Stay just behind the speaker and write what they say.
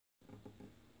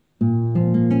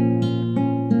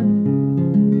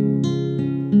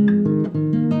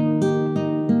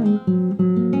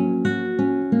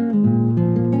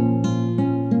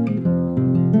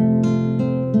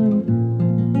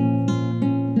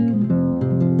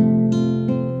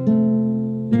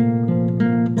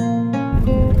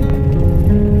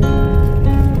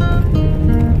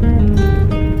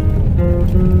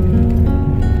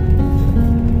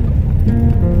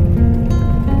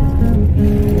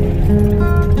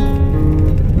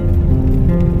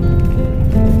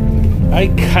I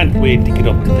can't wait to get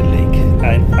up to the lake.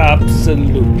 I'm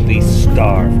absolutely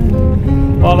starved.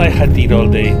 All I had to eat all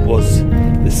day was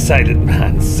the Silent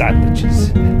Man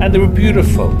sandwiches, and they were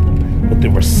beautiful, but they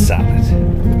were salad.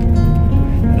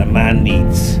 And a man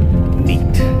needs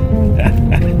meat.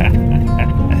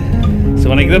 So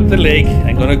when I get up the lake,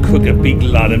 I'm going to cook a big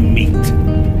lot of meat.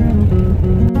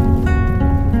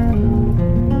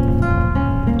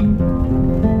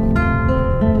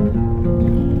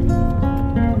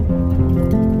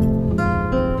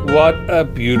 What a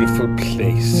beautiful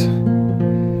place.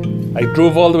 I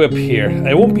drove all the way up here.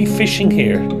 I won't be fishing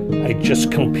here. I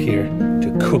just come here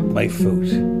to cook my food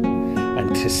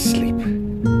and to sleep,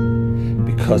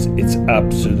 because it's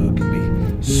absolutely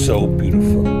so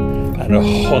beautiful and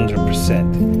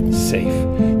 100%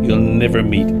 safe. You'll never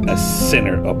meet a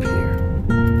sinner up here,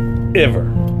 ever.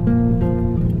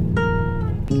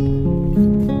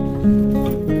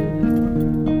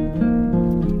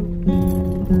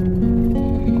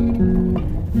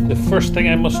 The first thing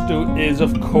I must do is,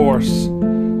 of course,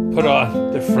 put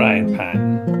on the frying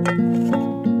pan.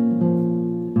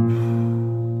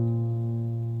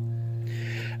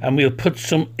 And we'll put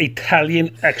some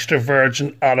Italian extra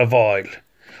virgin olive oil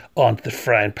onto the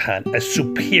frying pan, a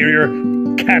superior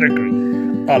category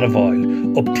olive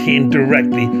oil obtained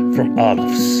directly from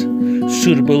olives,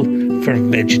 suitable for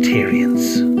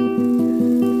vegetarians.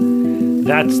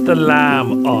 That's the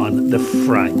lamb on the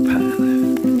frying pan.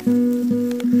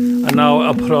 And now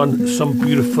I'll put on some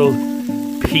beautiful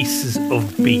pieces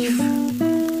of beef.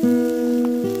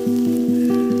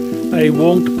 I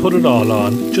won't put it all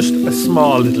on, just a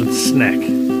small little snack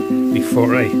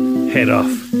before I head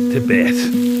off to bed.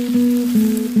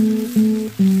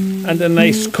 And a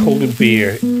nice cold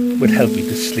beer would help me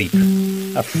to sleep.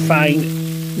 A fine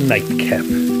nightcap.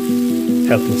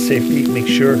 Health and safety, make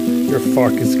sure your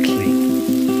fork is clean.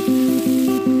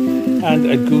 And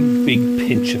a good big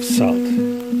pinch of salt.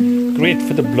 Great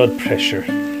for the blood pressure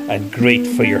and great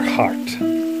for your heart.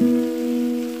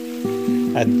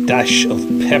 A dash of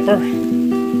pepper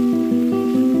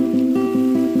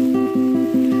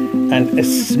and a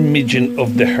smidgen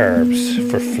of the herbs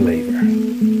for flavour.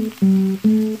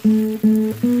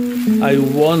 I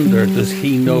wonder, does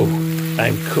he know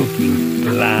I'm cooking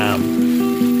lamb?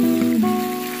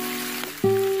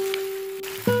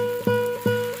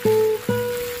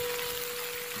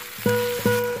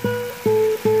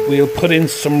 We'll put in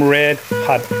some red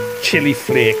hot chili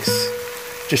flakes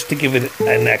just to give it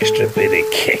an extra bit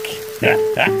of kick.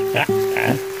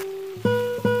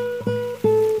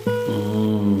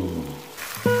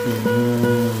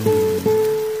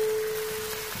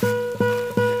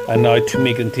 And now to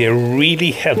make it into a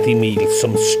really healthy meal,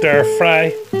 some stir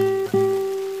fry.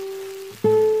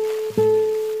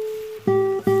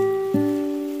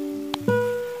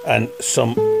 And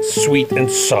some sweet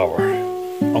and sour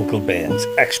Uncle Ben's,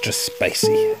 extra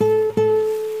spicy.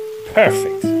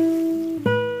 Perfect.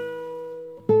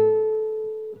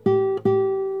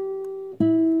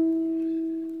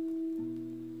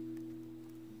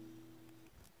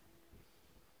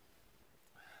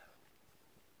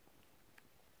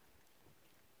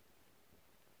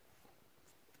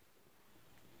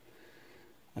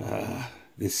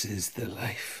 This is the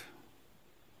life.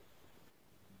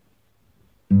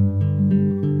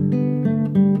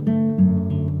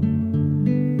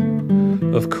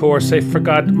 Of course, I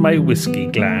forgot my whiskey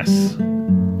glass.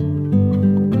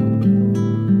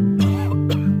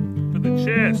 For the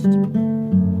chest.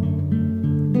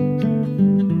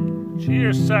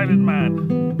 Cheers, Silent Man.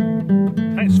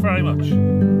 Thanks very much.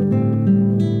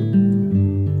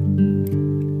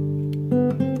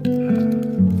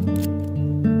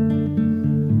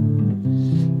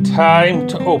 Time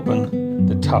to open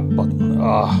the top button.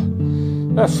 Ah,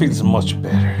 that feels much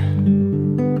better.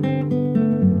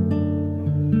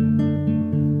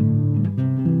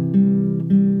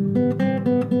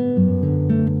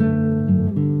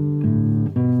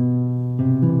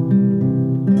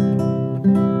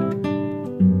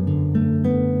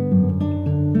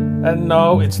 And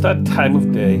now it's that time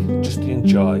of day just to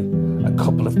enjoy a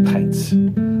couple of pints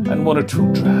and 1 or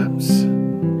 2 drams.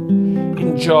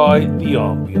 Enjoy the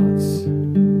ambience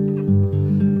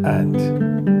and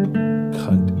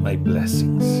count my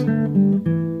blessings.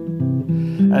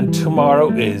 And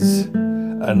tomorrow is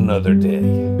another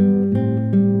day.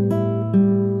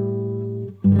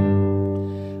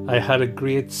 I had a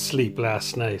great sleep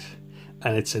last night,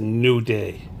 and it's a new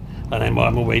day, and I'm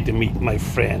on my way to meet my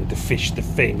friend to fish the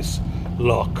famous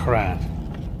Loch Cran.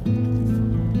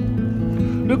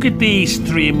 Look at these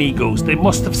 3 amigos. They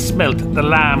must have smelt the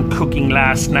lamb cooking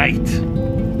last night.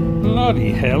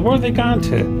 Bloody hell, where are they gone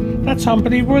to? That's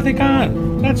unbelievable. Where are they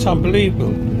gone? That's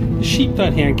unbelievable. The sheep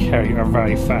down here in Kerry are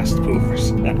very fast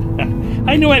movers.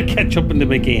 I knew I'd catch up with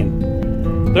them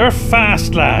again. They're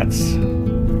fast lads.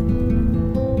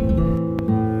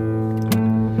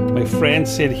 My friend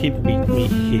said he'd meet me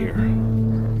here.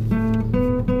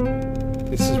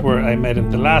 This is where I met him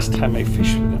the last time I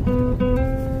fished with him.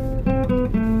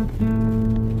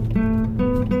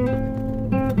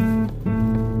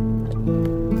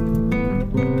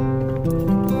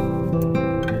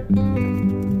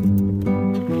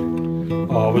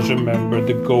 Always remember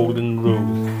the golden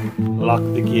rule. Lock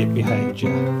the gate behind you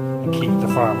and keep the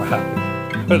farmer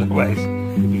happy. Otherwise,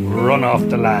 you run off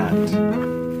the land.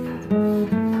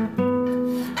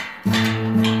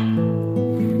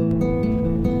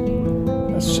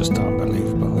 That's just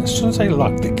unbelievable. As soon as I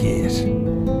lock the gate,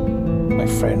 my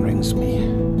friend rings me.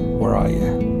 Where are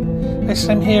you? I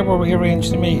said, I'm here where we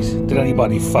arranged to meet. Did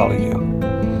anybody follow you?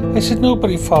 I said,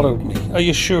 nobody followed me. Are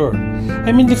you sure?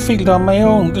 I'm in the field on my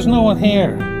own. There's no one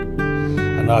here.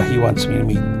 And now he wants me to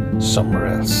meet somewhere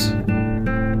else.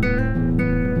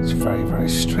 It's very, very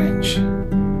strange.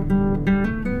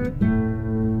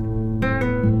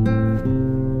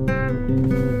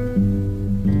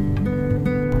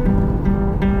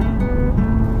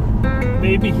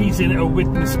 Maybe he's in a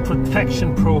witness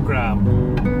protection program.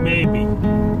 Maybe.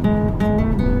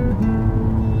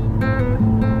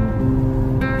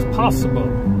 It's possible.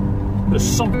 There's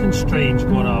something strange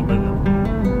going on with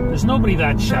him. There's nobody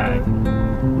that shy.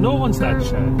 No one's that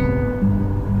shy.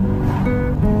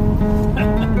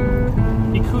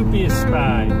 He could be a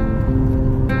spy.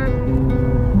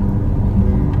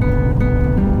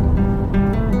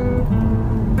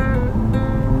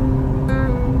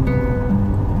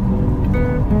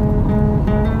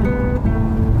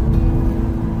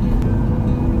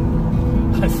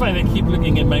 I find I keep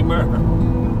looking in my mirror.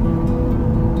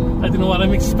 I don't know what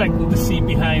I'm expecting to see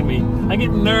behind me. I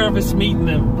get nervous meeting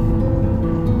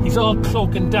him. He's all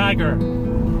cloak and dagger.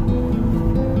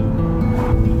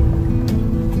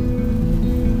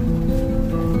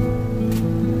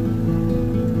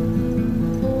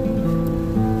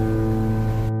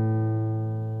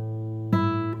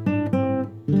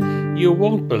 You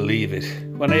won't believe it.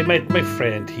 When I met my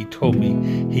friend, he told me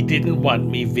he didn't want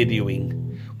me videoing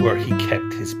where he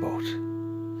kept his boat.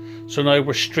 So now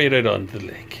we're straight out on the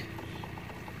lake.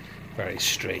 Very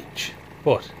strange.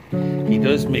 But he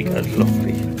does make a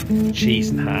lovely cheese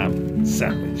and ham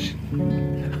sandwich.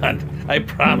 And I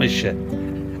promise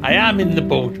you, I am in the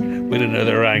boat with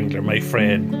another angler, my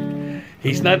friend.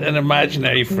 He's not an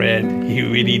imaginary friend. He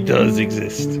really does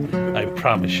exist. I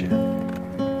promise you.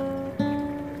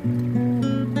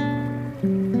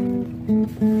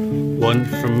 One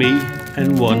for me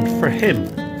and one for him.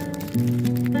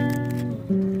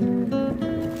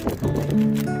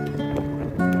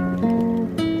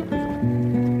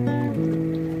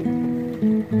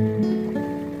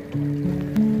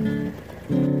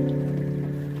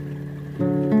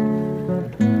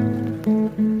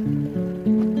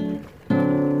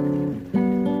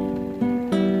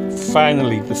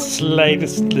 Finally, the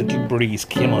slightest little breeze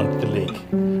came onto the lake,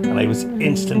 and I was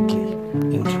instantly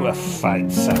into a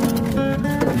fine salmon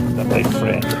that my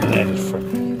friend netted for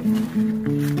me.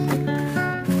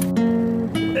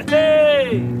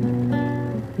 Hey!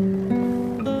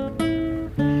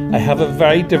 I have a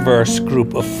very diverse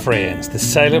group of friends. The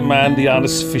silent man, the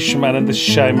honest fisherman, and the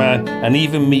shy man, and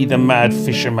even me, the mad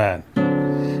fisherman.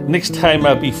 Next time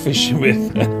I'll be fishing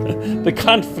with the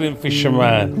confident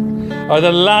fisherman or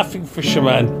the laughing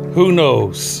fisherman, who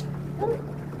knows?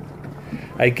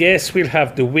 I guess we'll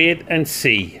have to wait and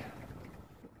see.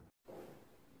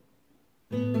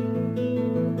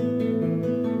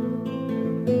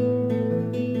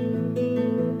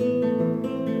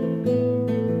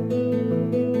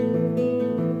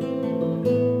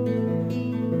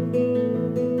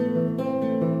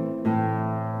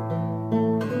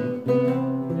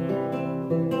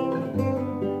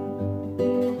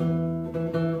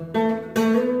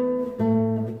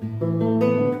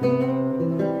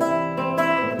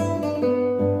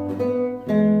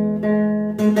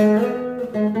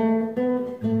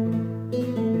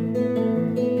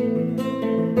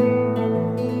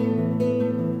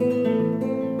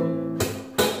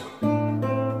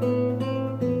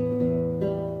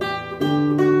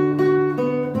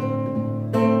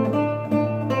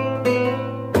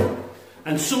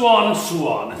 And so on and so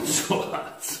on and so on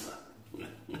and so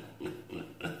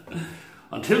on.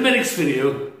 Until my next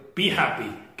video, be happy,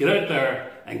 get out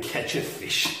there and catch a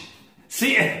fish.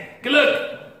 See ya, good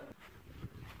luck.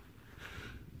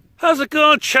 How's it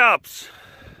going, chops?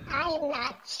 I'm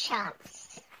not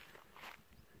chops.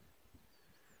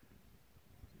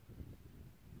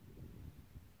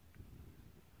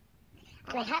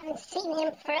 and I haven't seen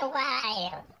him for a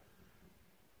while.